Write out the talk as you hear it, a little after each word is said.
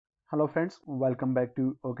Hello friends, welcome back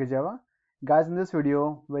to OK Java. Guys, in this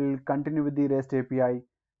video, we'll continue with the REST API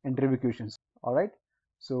interview questions. Alright,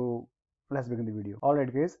 so let's begin the video.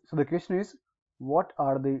 Alright guys, so the question is, what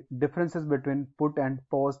are the differences between put and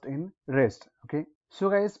post in REST? Okay, so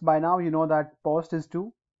guys, by now you know that post is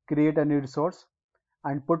to create a new resource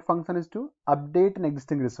and put function is to update an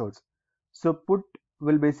existing resource. So put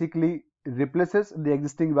will basically replaces the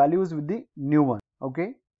existing values with the new one.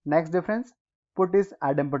 Okay, next difference, put is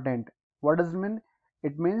idempotent. What does it mean?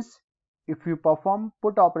 It means if you perform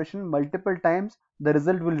put operation multiple times, the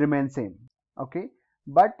result will remain same. Okay,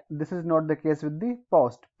 but this is not the case with the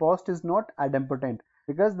post. Post is not idempotent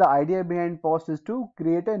because the idea behind post is to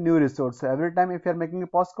create a new resource. So every time if you are making a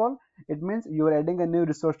post call, it means you are adding a new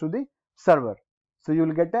resource to the server. So you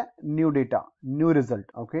will get a new data, new result.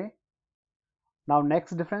 Okay. Now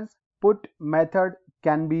next difference, put method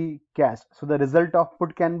can be cached. So the result of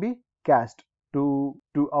put can be cached to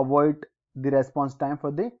avoid the response time for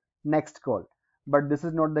the next call. But this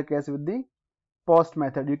is not the case with the post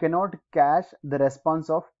method. You cannot cache the response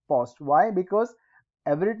of post. Why? Because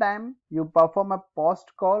every time you perform a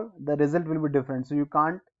post call, the result will be different. So you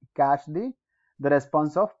can't cache the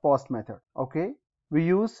response of post method. Okay. We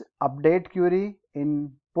use update query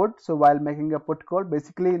in put. So while making a put call,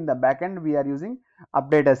 basically in the backend we are using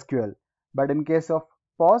update SQL. But in case of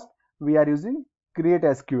post, we are using create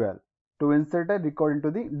SQL to insert a record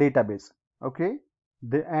into the database. Okay.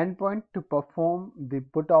 The endpoint to perform the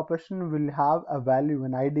put operation will have a value,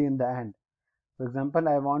 an ID in the end. For example,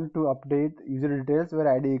 I want to update user details where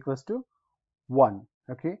ID equals to 1.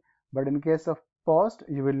 Okay. But in case of post,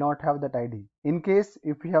 you will not have that ID. In case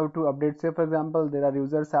if you have to update, say for example, there are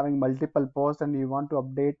users having multiple posts and you want to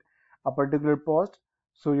update a particular post,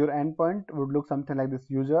 so your endpoint would look something like this: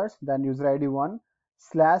 users, then user ID 1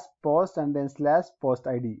 slash post and then slash post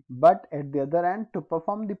ID. But at the other end, to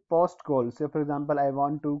perform the post call, say for example, I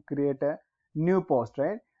want to create a new post,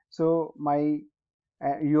 right? So my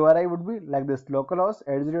URI would be like this: localhost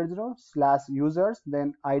 8080 slash users,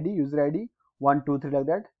 then ID, user ID 123 like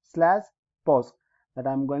that, slash post, that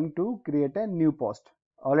I'm going to create a new post.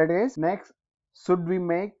 Alright guys, next, should we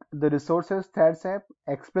make the resources thread safe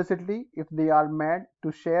explicitly if they are made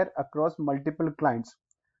to share across multiple clients?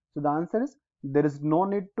 So the answer is there is no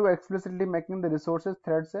need to explicitly making the resources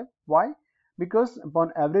thread safe. Why? Because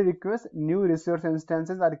upon every request, new resource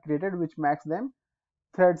instances are created which makes them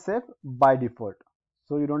thread safe by default.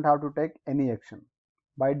 So you don't have to take any action.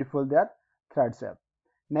 By default they are thread safe.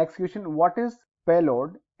 Next question, what is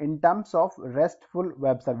payload in terms of RESTful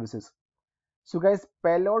web services? So guys,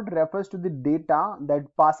 payload refers to the data that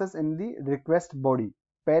passes in the request body.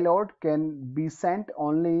 Payload can be sent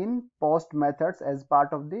only in post methods as part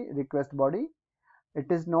of the request body.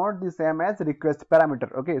 It is not the same as request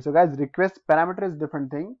parameter. Okay, so guys, request parameter is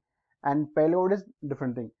different thing and payload is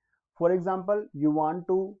different thing. For example, you want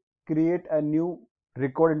to create a new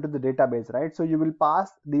record into the database, right? So you will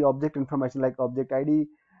pass the object information like object ID,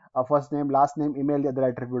 first name, last name, email, the other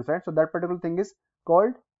attributes, right? So that particular thing is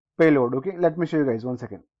called payload. Okay, let me show you guys 1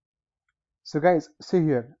 second. So guys, see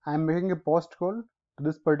here, I am making a post call to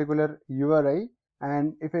this particular URI,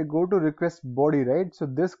 and if I go to request body, right, so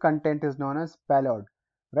this content is known as payload,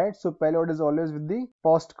 right? So payload is always with the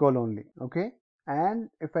post call only. Okay, and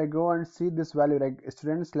if I go and see this value like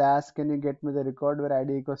student slash can you get me the record where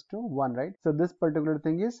ID equals to 1, right? So this particular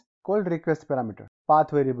thing is called request parameter,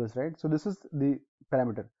 path variables, right? So this is the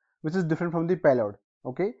parameter which is different from the payload.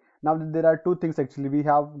 Okay, now there are two things actually. We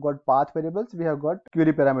have got path variables, we have got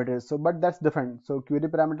query parameters. So but that's different. So query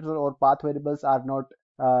parameters or path variables are not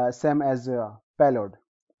same as payload.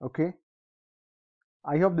 Okay,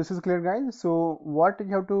 I hope this is clear guys. So what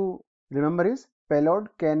you have to remember is payload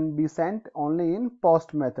can be sent only in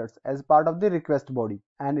post methods as part of the request body,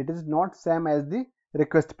 and it is not same as the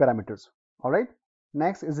request parameters. Alright,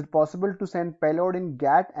 next, is it possible to send payload in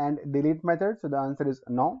get and delete methods? So the answer is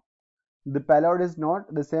no. The payload is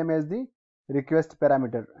not the same as the request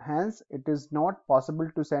parameter, hence it is not possible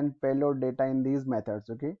to send payload data in these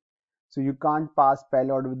methods. Okay, so you can't pass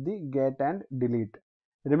payload with the get and delete.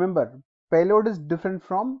 Remember, payload is different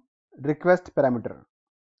from request parameter.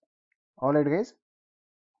 Alright guys,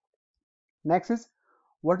 next is,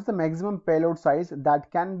 what is the maximum payload size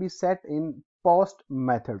that can be set in post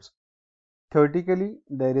methods? Theoretically,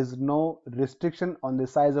 there is no restriction on the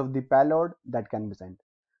size of the payload that can be sent.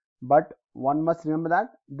 But one must remember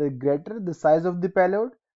that the greater the size of the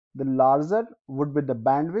payload, the larger would be the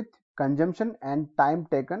bandwidth, consumption and time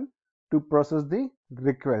taken to process the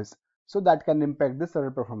request. So that can impact the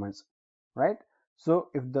server performance, right? So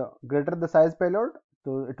if the greater the size payload,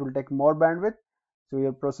 so it will take more bandwidth. So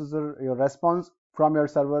your processor, your response from your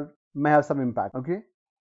server may have some impact. Okay.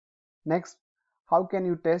 Next, how can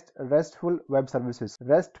you test RESTful web services?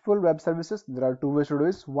 RESTful web services, there are two ways to do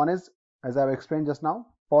this. One is, as I've explained just now,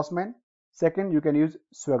 Postman. Second, you can use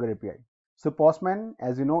Swagger API. So Postman,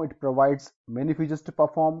 as you know, it provides many features to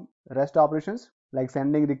perform REST operations like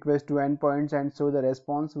sending requests to endpoints and show the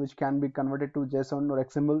response, which can be converted to JSON or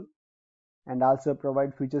XML, and also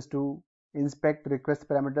provide features to inspect request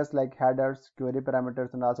parameters like headers, query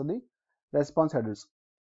parameters, and also the response headers.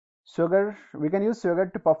 Swagger, we can use Swagger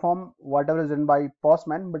to perform whatever is done by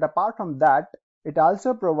Postman, but apart from that, it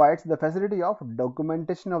also provides the facility of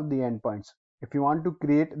documentation of the endpoints. If you want to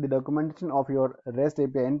create the documentation of your REST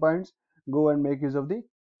API endpoints, go and make use of the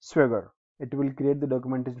Swagger. It will create the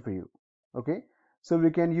documentation for you. Okay, so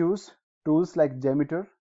we can use tools like jmeter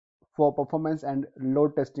for performance and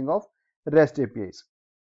load testing of REST APIs.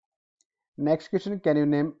 Next question, can you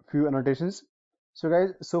name few annotations? So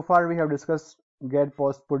guys, so far we have discussed get,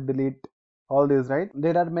 post, put, delete, all these, right?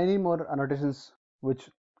 There are many more annotations which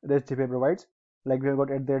REST API provides. Like we have got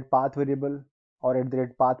 @path variable or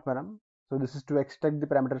 @path param. So this is to extract the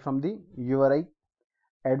parameter from the URI,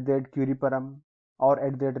 @query param or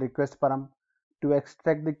 @request param to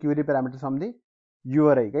extract the query parameter from the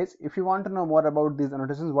URI. Guys, if you want to know more about these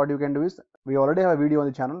annotations, what you can do is, we already have a video on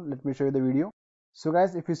the channel. Let me show you the video. So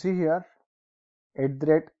guys, if you see here,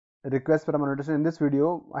 @request param annotation, in this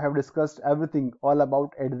video I have discussed everything all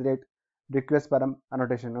about @request param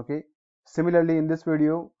annotation. Okay, similarly in this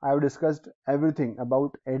video I have discussed everything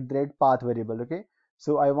about @path variable. Okay,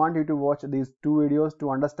 so I want you to watch these two videos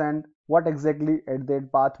to understand what exactly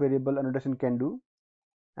 @path variable annotation can do,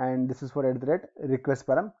 and this is for @request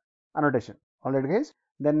param annotation. Alright guys,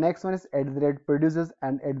 then next one is @produces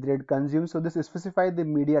and @consumes. So this specifies the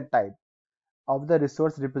media type of the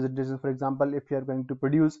resource representation. For example, if you are going to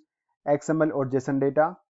produce XML or JSON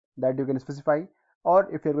data, that you can specify, or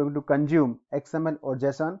if you are going to consume XML or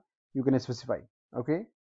JSON, you can specify. Okay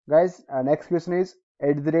guys, next question is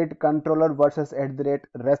 @controller versus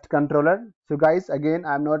 @rest controller. So guys, again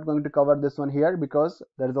I'm not going to cover this one here because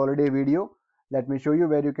there is already a video. Let me show you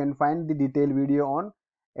where you can find the detailed video on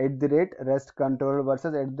 @rest controller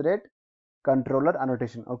versus @controller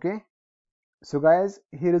annotation. Okay, so guys,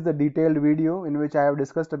 here is the detailed video in which I have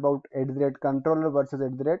discussed about @controller versus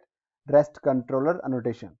 @rest controller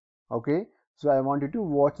annotation. Okay, so I want you to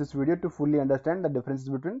watch this video to fully understand the differences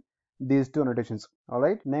between these two annotations.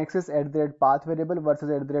 Alright, next is @path variable versus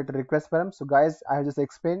 @request param. So guys, I have just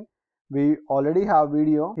explained, we already have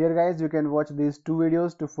video here. Guys, you can watch these two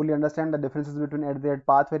videos to fully understand the differences between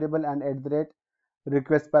 @path variable and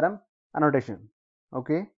 @request param annotation.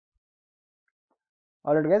 Okay.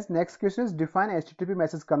 Alright guys, next question is define HTTP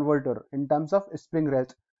message converter in terms of Spring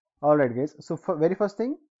REST. Alright guys, so for very first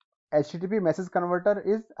thing, HTTP message converter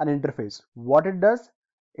is an interface. What it does,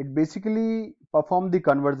 it basically performs the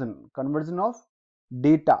conversion of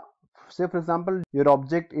data. Say for example, your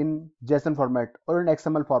object in JSON format or in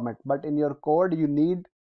XML format, but in your code you need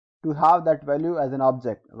to have that value as an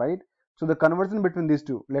object, right? So the conversion between these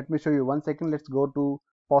two, let me show you. 1 second, let's go to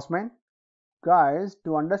Postman. Guys,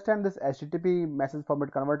 to understand this HTTP message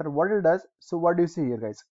format converter, what it does, so what do you see here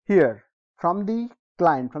guys? Here, from the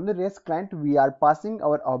client, from the REST client, we are passing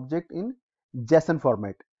our object in JSON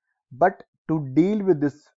format. But to deal with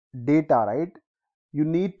this data, right, you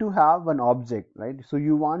need to have an object, right? So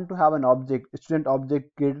you want to have an object, student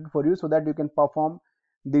object created for you so that you can perform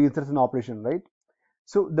the insertion operation, right?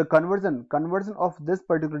 So the conversion of this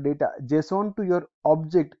particular data, JSON to your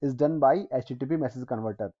object, is done by HTTP message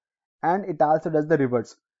converter. And it also does the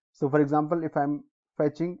reverse. So for example, if I'm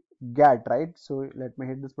fetching get, right, so let me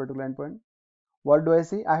hit this particular endpoint, what do I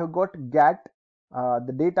see? I have got get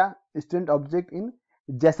the data student object in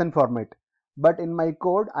JSON format, but in my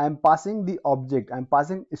code I am passing the object, I'm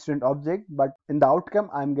passing student object, but in the outcome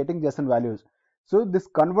I am getting JSON values. So this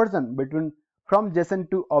conversion between from JSON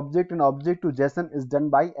to object and object to JSON is done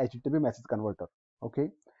by HTTP message converter. Okay,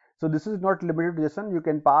 so this is not limited to JSON. You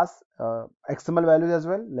can pass XML values as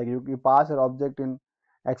well. Like you pass your object in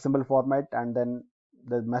XML format, and then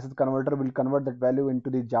the message converter will convert that value into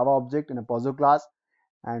the Java object in a POSO class.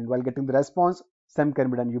 And while getting the response, same can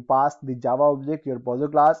be done. You pass the Java object, your POSO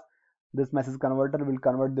class. This message converter will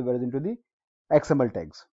convert the values into the XML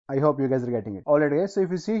tags. I hope you guys are getting it. Alright guys, so if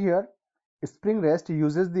you see here, Spring REST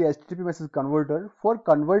uses the HTTP message converter for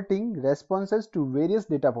converting responses to various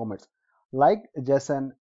data formats like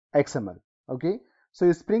JSON, XML. Okay,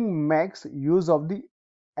 so Spring makes use of the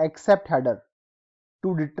accept header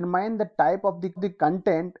to determine the type of the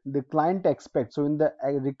content the client expects. So in the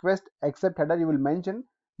request accept header, you will mention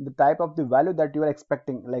the type of the value that you are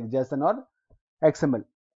expecting, like JSON or XML.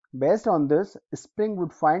 Based on this, Spring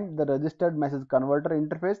would find the registered message converter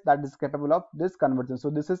interface that is capable of this conversion. So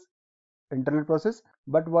this is internal process,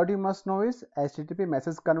 but what you must know is HTTP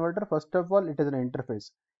message converter, first of all, it is an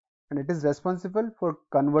interface and it is responsible for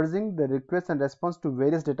converging the request and response to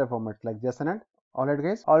various data formats like JSON and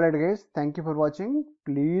alright guys, thank you for watching.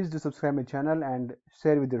 Please do subscribe my channel and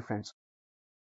share with your friends.